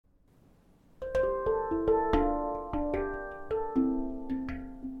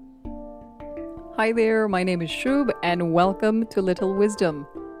Hi there, my name is Shub, and welcome to Little Wisdom,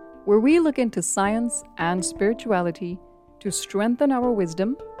 where we look into science and spirituality to strengthen our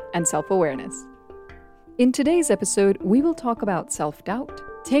wisdom and self-awareness. In today's episode, we will talk about self-doubt,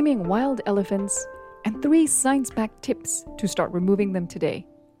 taming wild elephants, and 3 science-backed tips to start removing them today.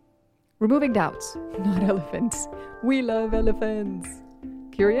 Removing doubts, not elephants. We love elephants.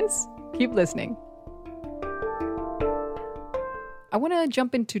 Curious? Keep listening. I want to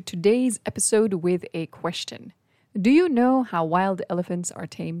jump into today's episode with a question. Do you know how wild elephants are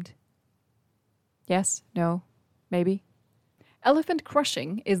tamed? Yes? No? Maybe? Elephant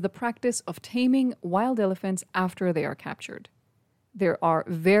crushing is the practice of taming wild elephants after they are captured. There are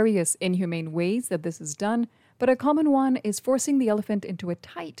various inhumane ways that this is done, but a common one is forcing the elephant into a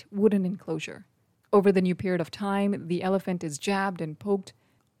tight wooden enclosure. Over the new period of time, the elephant is jabbed and poked,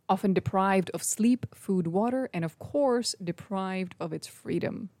 often deprived of sleep, food, water, and of course, deprived of its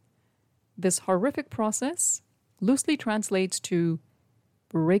freedom. This horrific process loosely translates to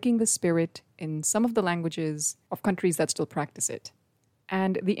breaking the spirit in some of the languages of countries that still practice it.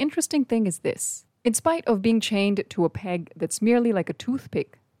 And the interesting thing is this. In spite of being chained to a peg that's merely like a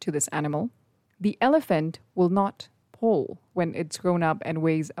toothpick to this animal, the elephant will not pull when it's grown up and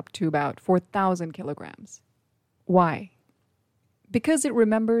weighs up to about 4,000 kilograms. Why? Because it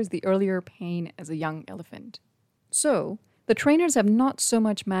remembers the earlier pain as a young elephant. So, the trainers have not so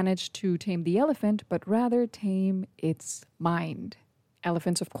much managed to tame the elephant, but rather tame its mind.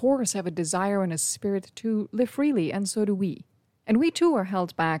 Elephants, of course, have a desire and a spirit to live freely, and so do we. And we too are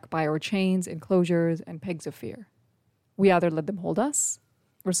held back by our chains, enclosures, and pegs of fear. We either let them hold us,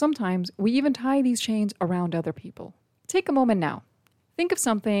 or sometimes we even tie these chains around other people. Take a moment now. Think of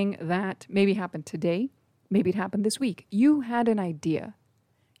something that maybe happened today. Maybe it happened this week. You had an idea.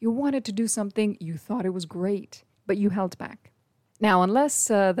 You wanted to do something, you thought it was great, but you held back. Now, unless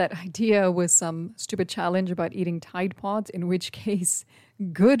that idea was some stupid challenge about eating Tide Pods, in which case,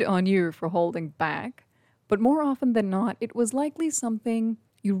 good on you for holding back. But more often than not, it was likely something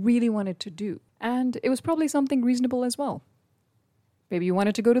you really wanted to do. And it was probably something reasonable as well. Maybe you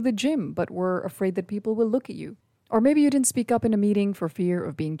wanted to go to the gym, but were afraid that people will look at you. Or maybe you didn't speak up in a meeting for fear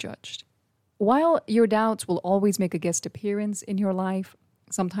of being judged. While your doubts will always make a guest appearance in your life,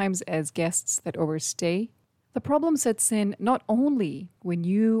 sometimes as guests that overstay, the problem sets in not only when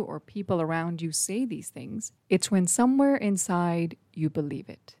you or people around you say these things, it's when somewhere inside you believe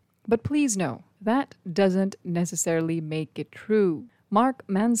it. But please know, that doesn't necessarily make it true. Mark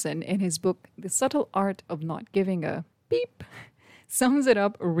Manson, in his book, The Subtle Art of Not Giving a Beep, sums it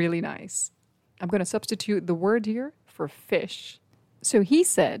up really nice. I'm going to substitute the word here for fish. So he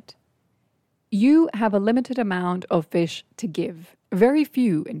said, you have a limited amount of fish to give. Very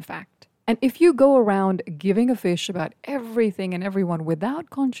few, in fact. And if you go around giving a fish about everything and everyone without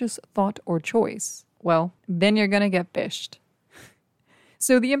conscious thought or choice, well, then you're going to get fished.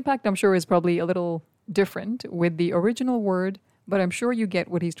 So the impact, I'm sure, is probably a little different with the original word, but I'm sure you get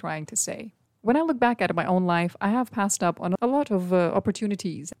what he's trying to say. When I look back at my own life, I have passed up on a lot of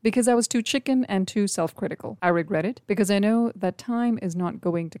opportunities because I was too chicken and too self-critical. I regret it because I know that time is not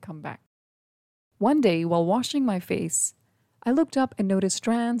going to come back. One day, while washing my face, I looked up and noticed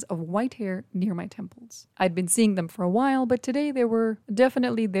strands of white hair near my temples. I'd been seeing them for a while, but today they were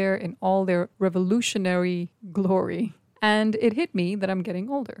definitely there in all their revolutionary glory. And it hit me that I'm getting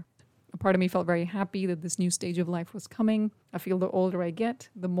older. A part of me felt very happy that this new stage of life was coming. I feel the older I get,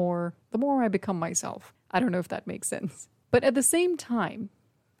 the more I become myself. I don't know if that makes sense. But at the same time,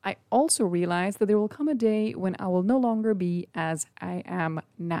 I also realized that there will come a day when I will no longer be as I am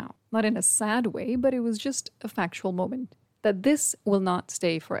now. Not in a sad way, but it was just a factual moment. That this will not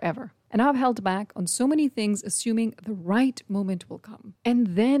stay forever. And I've held back on so many things, assuming the right moment will come.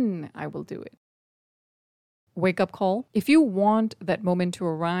 And then I will do it. Wake up call. If you want that moment to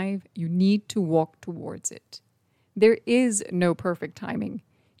arrive, you need to walk towards it. There is no perfect timing.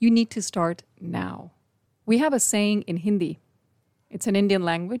 You need to start now. We have a saying in Hindi. It's an Indian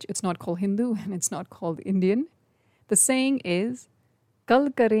language. It's not called Hindu and it's not called Indian. The saying is, Kal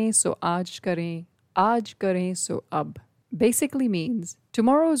kare so aaj kare so ab. Basically means,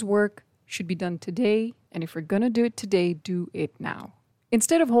 tomorrow's work should be done today, and if you're going to do it today, do it now.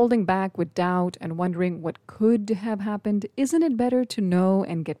 Instead of holding back with doubt and wondering what could have happened, isn't it better to know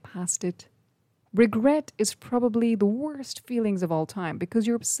and get past it? Regret is probably the worst feelings of all time because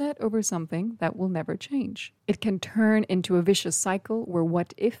you're upset over something that will never change. It can turn into a vicious cycle where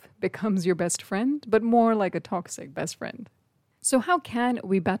what if becomes your best friend, but more like a toxic best friend. So how can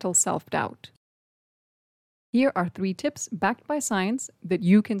we battle self-doubt? Here are 3 tips backed by science that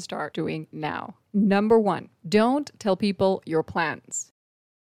you can start doing now. Number 1, don't tell people your plans.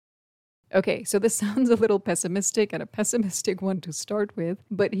 Okay, so this sounds a little pessimistic and a pessimistic one to start with,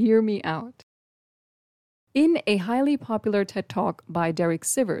 but hear me out. In a highly popular TED Talk by Derek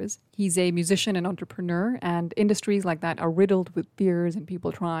Sivers, he's a musician and entrepreneur, and industries like that are riddled with fears and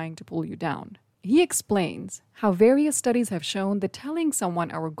people trying to pull you down. He explains how various studies have shown that telling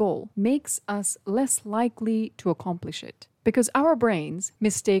someone our goal makes us less likely to accomplish it, because our brains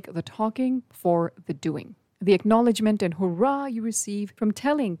mistake the talking for the doing. The acknowledgement and hurrah you receive from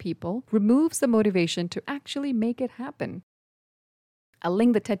telling people removes the motivation to actually make it happen. I'll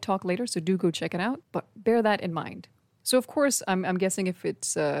link the TED Talk later, so do go check it out, but bear that in mind. So, of course, I'm guessing if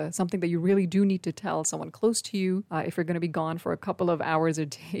it's something that you really do need to tell someone close to you, if you're going to be gone for a couple of hours a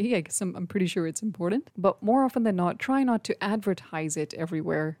day, I guess I'm pretty sure it's important. But more often than not, try not to advertise it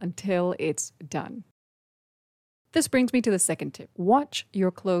everywhere until it's done. This brings me to the second tip. Watch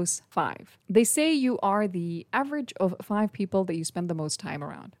your close 5. They say you are the average of 5 people that you spend the most time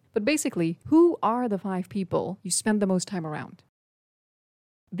around. But basically, who are the 5 people you spend the most time around?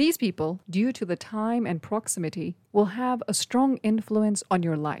 These people, due to the time and proximity, will have a strong influence on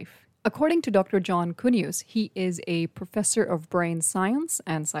your life. According to Dr. John Cunius, he is a professor of brain science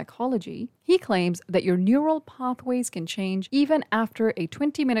and psychology. He claims that your neural pathways can change even after a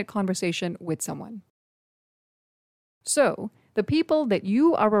 20-minute conversation with someone. So, the people that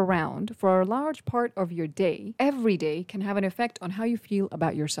you are around for a large part of your day, every day, can have an effect on how you feel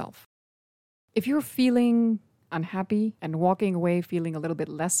about yourself. If you're feeling unhappy and walking away feeling a little bit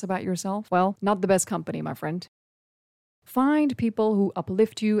less about yourself, well, not the best company, my friend. Find people who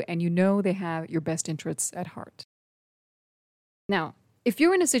uplift you and you know they have your best interests at heart. Now, if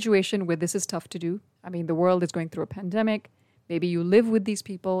you're in a situation where this is tough to do, I mean, the world is going through a pandemic, maybe you live with these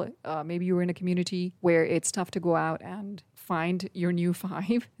people, maybe you're in a community where it's tough to go out and find your new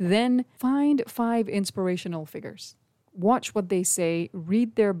 5, then find 5 inspirational figures. Watch what they say,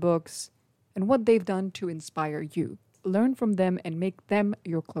 read their books, and what they've done to inspire you. Learn from them and make them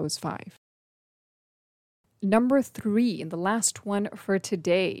your close 5. Number 3, and the last one for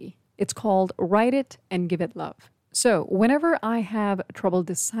today. It's called Write It and Give It Love. So, whenever I have trouble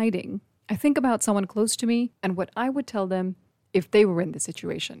deciding, I think about someone close to me and what I would tell them if they were in this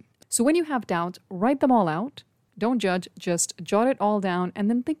situation. So when you have doubts, write them all out. Don't judge, just jot it all down and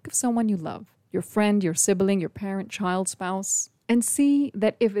then think of someone you love. Your friend, your sibling, your parent, child, spouse. And see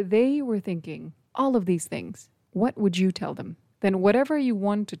that if they were thinking all of these things, what would you tell them? Then whatever you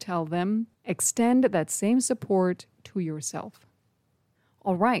want to tell them, extend that same support to yourself.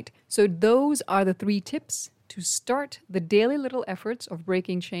 All right, so those are the 3 tips to start the daily little efforts of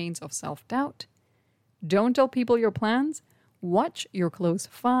breaking chains of self-doubt. Don't tell people your plans, watch your close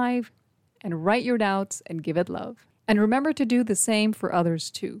 5, and write your doubts and give it love. And remember to do the same for others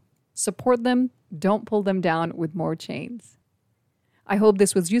too. Support them, don't pull them down with more chains. I hope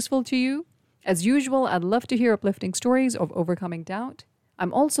this was useful to you. As usual, I'd love to hear uplifting stories of overcoming doubt.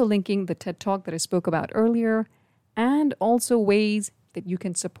 I'm also linking the TED Talk that I spoke about earlier, and also ways that you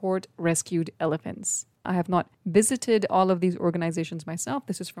can support rescued elephants. I have not visited all of these organizations myself.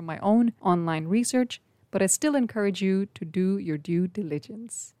 This is from my own online research, but I still encourage you to do your due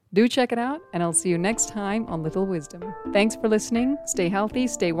diligence. Do check it out, and I'll see you next time on Little Wisdom. Thanks for listening. Stay healthy,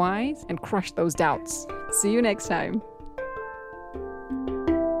 stay wise, and crush those doubts. See you next time.